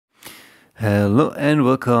Hello and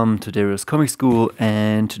welcome to Darius Comic School,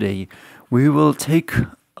 and today we will take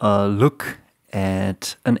a look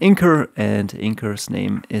at an inker, and the inker's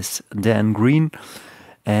name is Dan Green,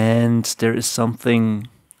 and there is something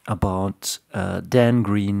about Dan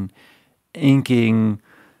Green inking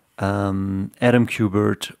Adam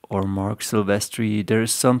Kubert or Mark Silvestri. There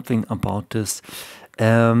is something about this,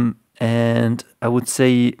 and I would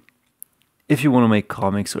say if you want to make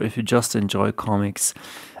comics or if you just enjoy comics,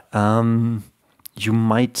 you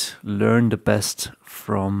might learn the best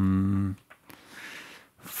from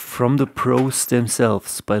the pros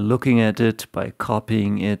themselves by looking at it, by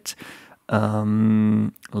copying it.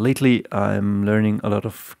 Lately, I'm learning a lot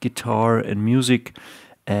of guitar and music,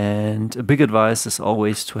 and a big advice is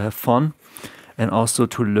always to have fun and also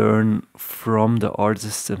to learn from the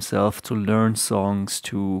artists themselves, to learn songs,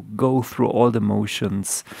 to go through all the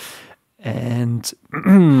motions. And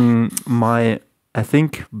I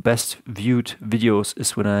think best viewed videos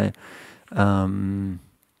is when I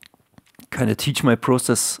kind of teach my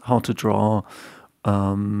process, how to draw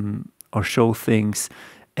or show things.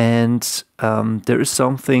 And there is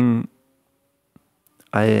something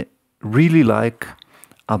I really like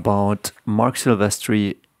about Mark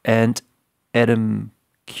Silvestri and Adam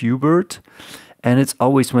Kubert, and it's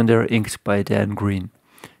always when they're inked by Dan Green.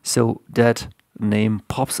 So that name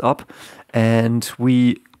pops up, and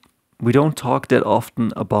we don't talk that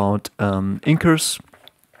often about inkers.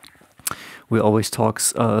 We always talk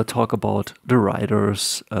about the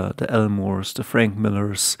writers, the Elmores, the Frank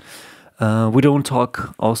Millers. We don't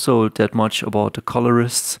talk also that much about the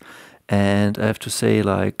colorists. And I have to say,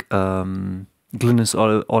 like Glynis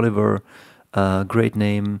Oliver, great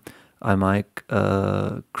name. I like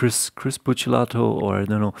Chris Bucciolato, or I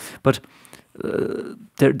don't know, but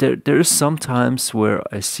there is sometimes where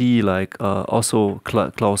I see like also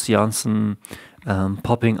Klaus Janssen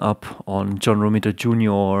popping up on John Romita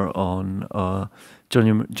Jr. on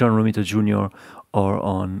John Romita Jr. or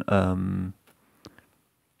on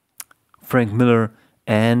Frank Miller,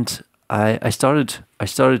 and I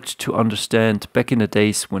started to understand back in the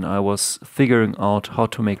days when I was figuring out how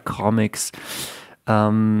to make comics,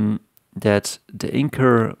 that the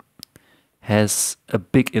inker has a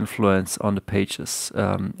big influence on the pages.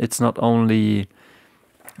 It's not only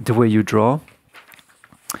the way you draw,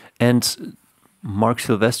 and Mark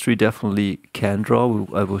Silvestri definitely can draw.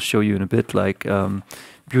 I will show you in a bit, like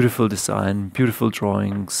beautiful design, beautiful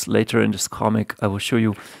drawings. Later in this comic, I will show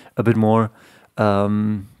you a bit more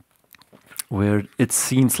where it's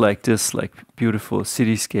scenes like this, like beautiful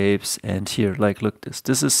cityscapes. And here, like, look,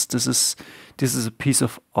 this is a piece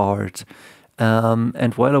of art.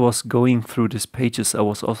 And while I was going through these pages, I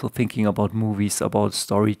was also thinking about movies, about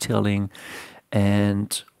storytelling,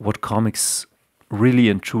 and what comics really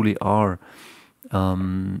and truly are.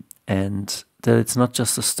 And that it's not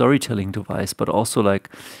just a storytelling device, but also, like,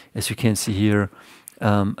 as you can see here,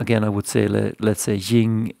 again, I would say, let's say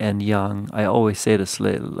yin and yang. I always say this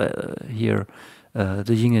here,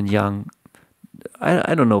 the yin and yang.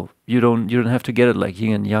 I don't know. You don't have to get it like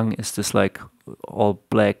yin and yang is this like all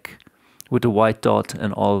black with a white dot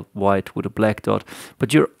and all white with a black dot,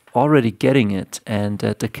 but you're already getting it, and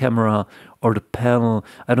that the camera or the panel,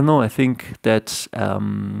 I don't know, I think that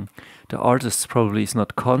the artist probably is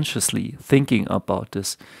not consciously thinking about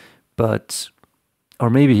this, but, or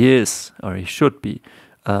maybe he is, or he should be,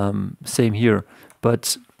 same here,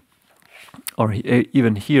 but, or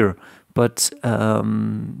even here, but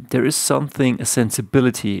there is something, a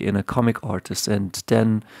sensibility in a comic artist, and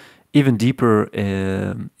then even deeper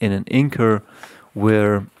in an inker,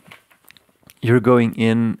 where you're going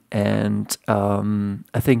in, and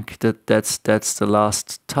I think that's the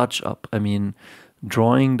last touch up. I mean,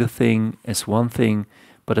 drawing the thing is one thing,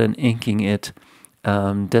 but then inking it,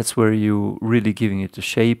 that's where you really giving it the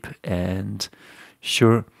shape. And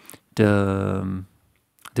sure, the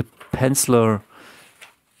penciler,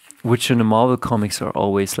 which in the Marvel comics are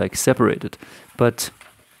always like separated, but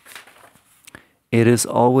it is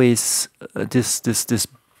always this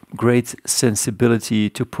great sensibility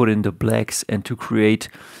to put in the blacks and to create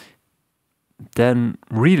then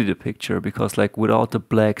really the picture, because like without the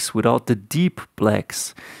blacks, without the deep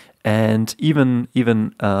blacks, and even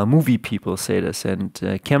movie people say this,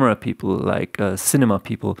 and camera people, like cinema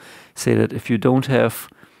people say that if you don't have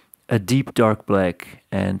a deep dark black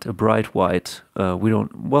and a bright white,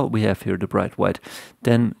 we have here the bright white,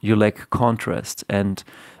 then you lack contrast. And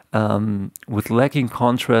with lacking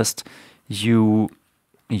contrast, you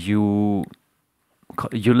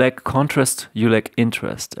lack contrast, you lack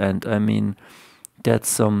interest. And I mean, that's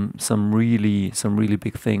some really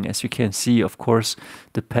big thing. As you can see, of course,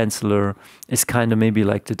 the penciler is kind of maybe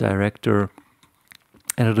like the director,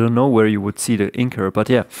 and I don't know where you would see the inker, but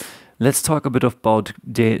yeah. Let's talk a bit about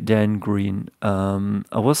Dan Green.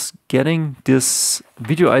 I was getting this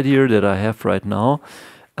video idea that I have right now,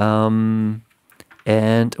 and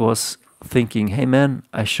was thinking, hey man,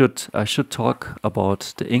 I should talk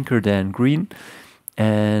about the inker Dan Green,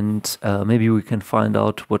 and maybe we can find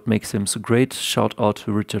out what makes him so great. Shout out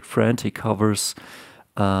to Richard Friend. He covers,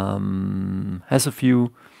 has a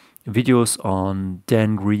few videos on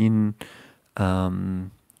Dan Green,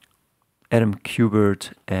 Adam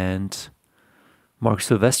Kubert and Mark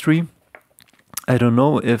Silvestri. I don't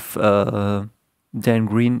know if Dan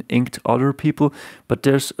Green inked other people, but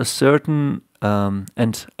there's a certain,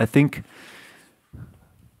 and I think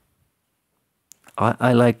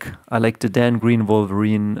I like the Dan Green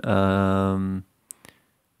Wolverine the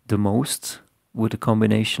most, with a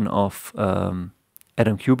combination of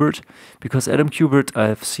Adam Kubert, because Adam Kubert,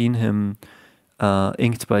 I've seen him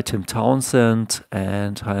inked by Tim Townsend,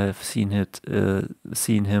 and I've seen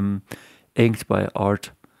him inked by Art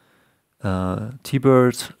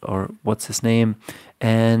T-Bird, or what's his name,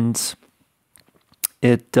 and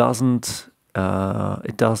it doesn't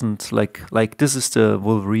like this is the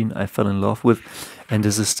Wolverine I fell in love with, and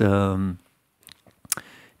this is the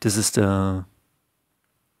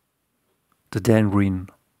Dan Green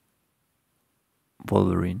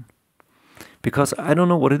Wolverine. Because I don't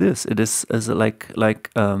know what it is. It is like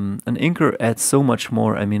an inker adds so much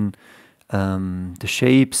more. I mean, the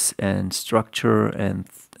shapes and structure and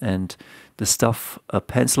the stuff a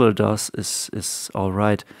penciler does is all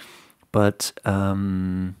right, but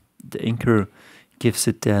the inker gives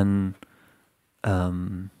it then.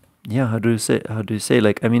 Yeah, how do you say?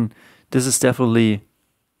 Like, I mean, this is definitely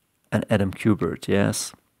an Adam Kubert,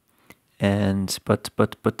 yes. And but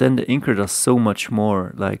then the inker does so much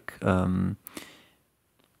more. Like,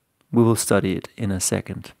 we will study it in a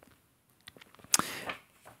second.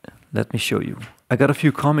 Let me show you. I got a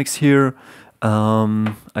few comics here.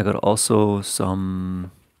 I got also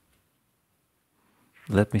some,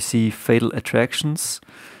 let me see, Fatal Attractions,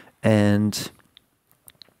 and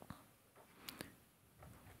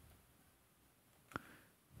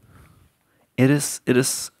it is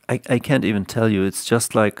I can't even tell you. It's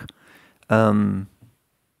just like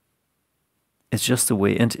it's just the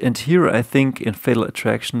way. And here I think in Fatal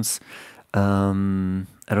Attractions, I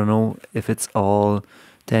don't know if it's all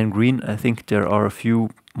Dan Green. I think there are a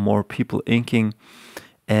few more people inking,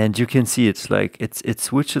 and you can see it's like it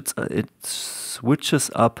switches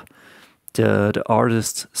up the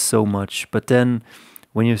artist so much. But then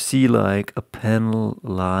when you see like a panel,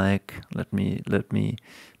 like let me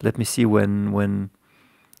see when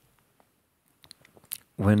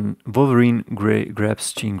Wolverine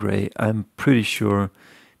grabs Jean Grey, I'm pretty sure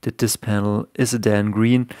that this panel is a Dan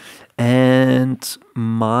Green, and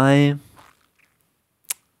my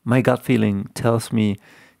gut feeling tells me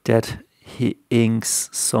that he inks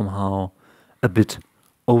somehow a bit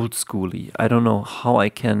old schooly. I don't know how I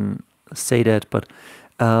can say that, but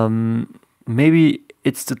maybe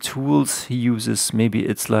it's the tools he uses. Maybe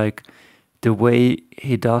it's like the way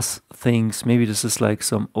he does things. Maybe this is like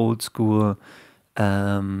some old school.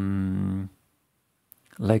 Like,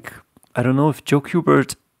 I don't know if Joe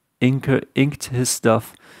Kubert inked his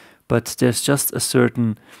stuff, but there's just a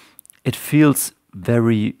certain, it feels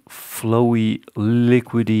very flowy,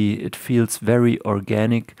 liquidy, it feels very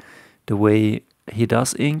organic the way he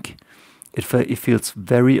does ink. It feels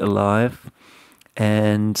very alive,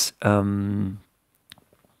 and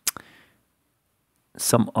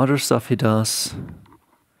some other stuff he does,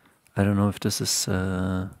 I don't know if this is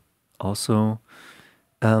also,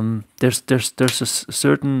 there's a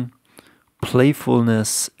certain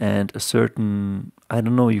playfulness and a certain, I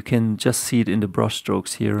don't know, you can just see it in the brush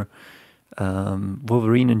strokes here.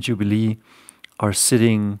 Wolverine and Jubilee are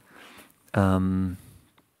sitting at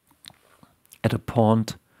a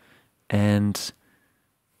pond, and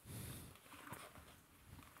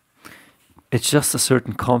it's just a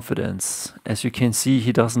certain confidence. As you can see,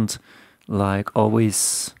 he doesn't like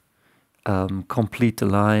always complete the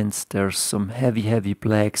lines. There's some heavy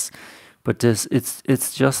blacks, but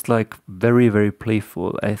it's just like very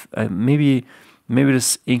playful. Maybe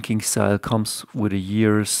this inking style comes with the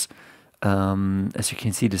years. As you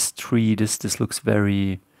can see, this tree, this looks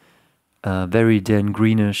very Dan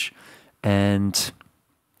Greenish, and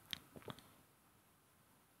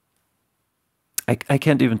I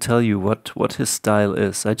can't even tell you what his style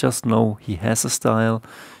is. I just know he has a style,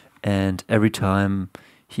 and every time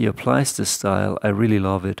he applies this style, I really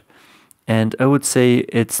love it. And I would say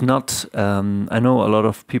it's not. I know a lot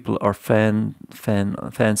of people are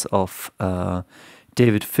fans of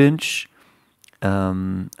David Finch.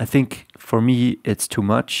 I think for me it's too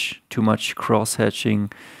much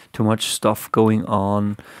cross-hatching, too much stuff going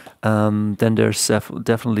on. Then there's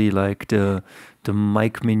definitely like the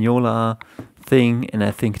Mike Mignola thing, and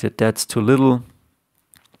I think that's too little.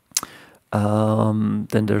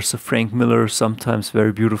 Then there's a Frank Miller, sometimes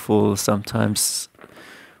very beautiful, sometimes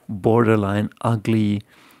borderline ugly,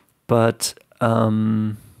 but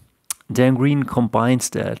Dan Green combines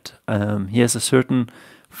that. He has a certain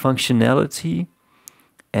functionality,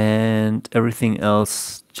 and everything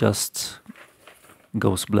else just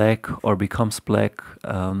goes black or becomes black.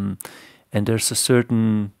 And there's a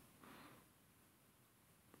certain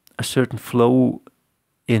flow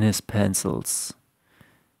in his pencils.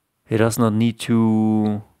 He does not need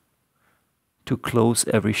to close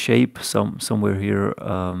every shape. Somewhere here,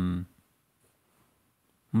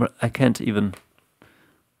 I can't even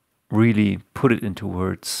really put it into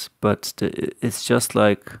words, but it's just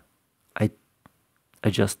like I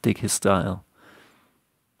just dig his style,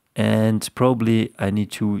 and probably I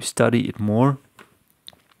need to study it more.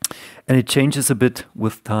 And it changes a bit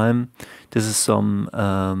with time. This is some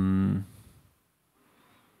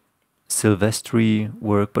Silvestri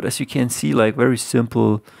work, but as you can see, like very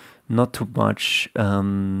simple, not too much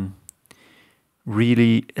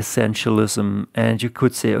really essentialism. And you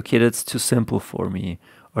could say, okay, that's too simple for me,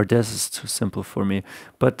 or this is too simple for me.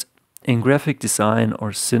 But in graphic design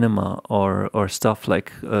or cinema or stuff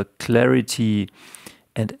like clarity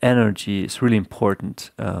and energy is really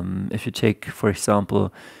important. If you take, for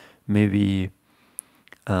example, maybe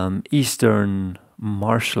Eastern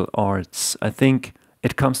martial arts, I think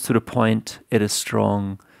it comes to the point, it is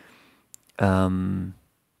strong, and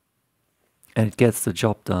it gets the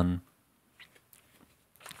job done.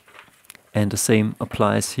 And the same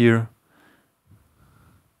applies here.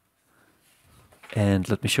 And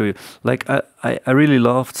let me show you. Like I really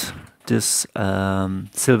loved this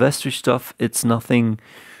Silvestri stuff. It's nothing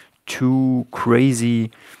too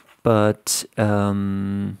crazy, but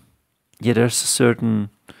yeah, there's a certain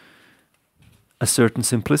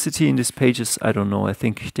simplicity in these pages. I don't know. I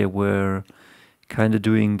think they were kind of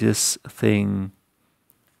doing this thing.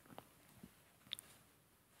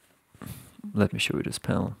 Let me show you this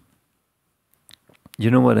panel. You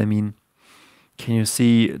know what I mean? Can you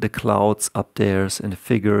see the clouds up there and the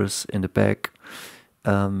figures in the back?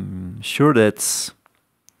 Sure, that's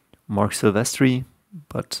Mark Silvestri,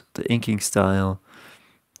 but the inking style,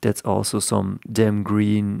 that's also some Dan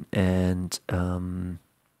Green, and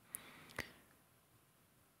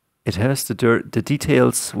it has the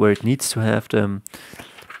details where it needs to have them,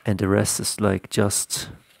 and the rest is like just,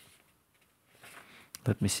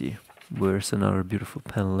 let me see, where's another beautiful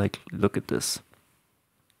panel? Like, look at this.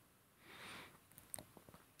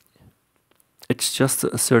 It's just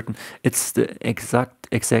a certain, it's the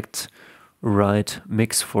exact right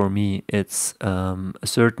mix for me. It's a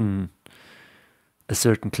certain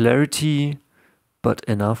clarity, but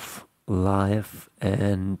enough life,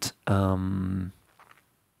 and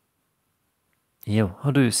yeah,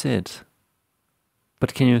 how do you say it?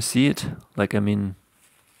 But can you see it? Like, I mean,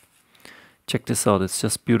 check this out. It's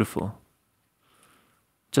just beautiful.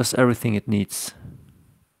 Just everything it needs.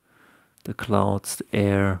 The clouds, the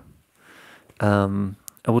air.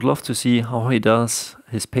 I would love to see how he does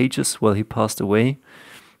his pages. Well, he passed away.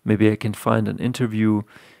 Maybe I can find an interview,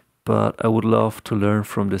 but I would love to learn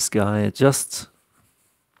from this guy. It just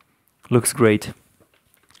looks great.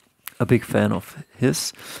 A big fan of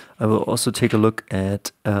his. I will also take a look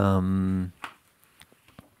at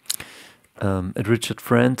Richard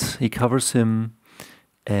Friend. He covers him,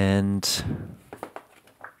 and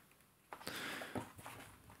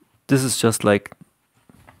this is just like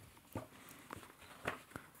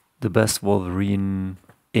the best Wolverine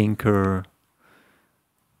inker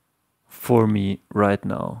for me right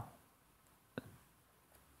now.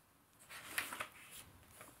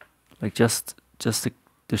 Like just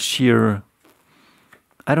the sheer,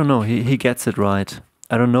 I don't know, he gets it right.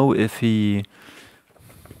 I don't know if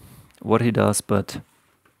what he does, but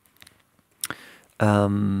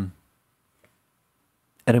Adam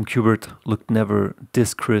Kubert looked never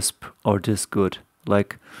this crisp or this good.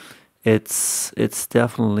 Like, it's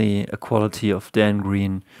definitely a quality of Dan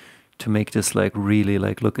Green to make this like really,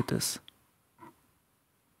 like, look at this.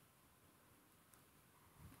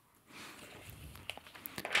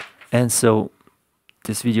 And so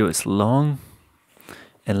this video is long,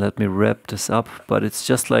 and let me wrap this up, but it's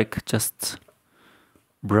just like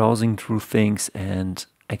browsing through things, and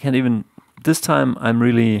I can't even, this time I'm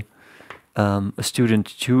really a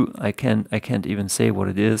student too. I can't even say what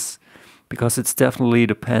it is, because it's definitely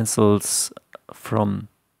the pencils from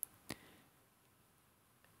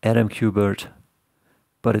Adam Kubert,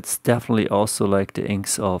 but it's definitely also like the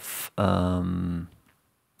inks of Dan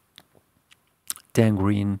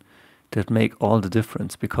Green that make all the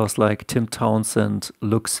difference, because like Tim Townsend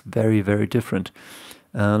looks very, very different.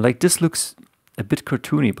 Like this looks a bit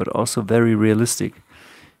cartoony, but also very realistic.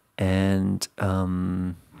 And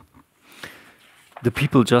the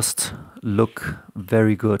people just look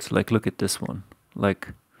very good. Like, look at this one. Like,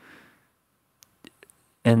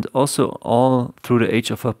 and also all through the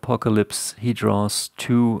Age of Apocalypse, he draws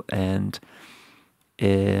two, and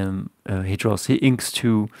he inks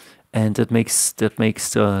two, and that makes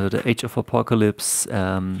the Age of Apocalypse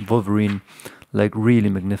Wolverine like really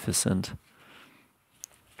magnificent.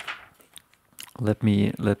 Let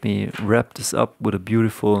me wrap this up with a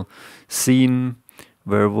beautiful scene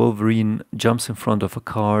where Wolverine jumps in front of a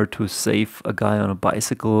car to save a guy on a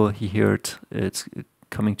bicycle. He heard it's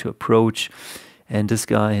coming to approach, and this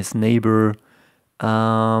guy, his neighbor,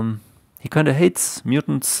 he kind of hates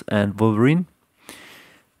mutants and Wolverine.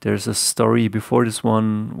 There's a story before this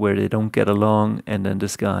one where they don't get along, and then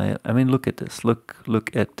this guy, I mean, look at this. Look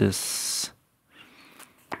at this.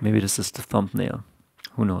 Maybe this is the thumbnail.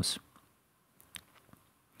 Who knows?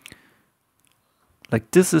 Like,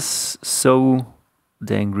 this is so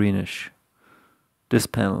Dan Greenish. This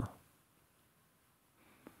panel.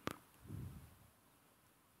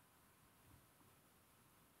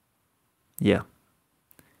 Yeah.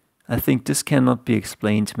 I think this cannot be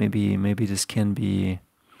explained. Maybe this can be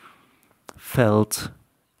felt,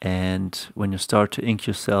 and when you start to ink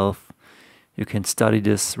yourself, you can study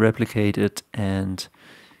this, replicate it, and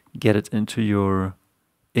get it into your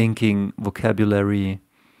inking vocabulary.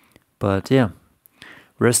 But yeah,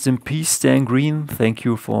 rest in peace, Dan Green. Thank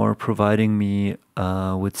you for providing me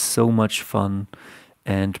with so much fun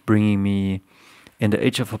and bringing me in the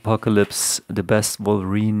Age of Apocalypse the best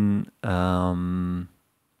Wolverine there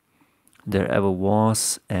ever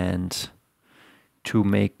was, and to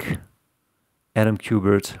make Adam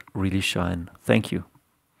Kubert really shine. Thank you.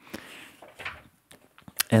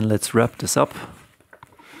 And let's wrap this up.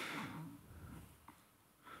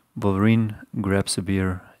 Wolverine grabs a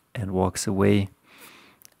beer and walks away.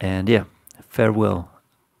 And yeah, farewell,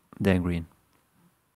 Dan Green.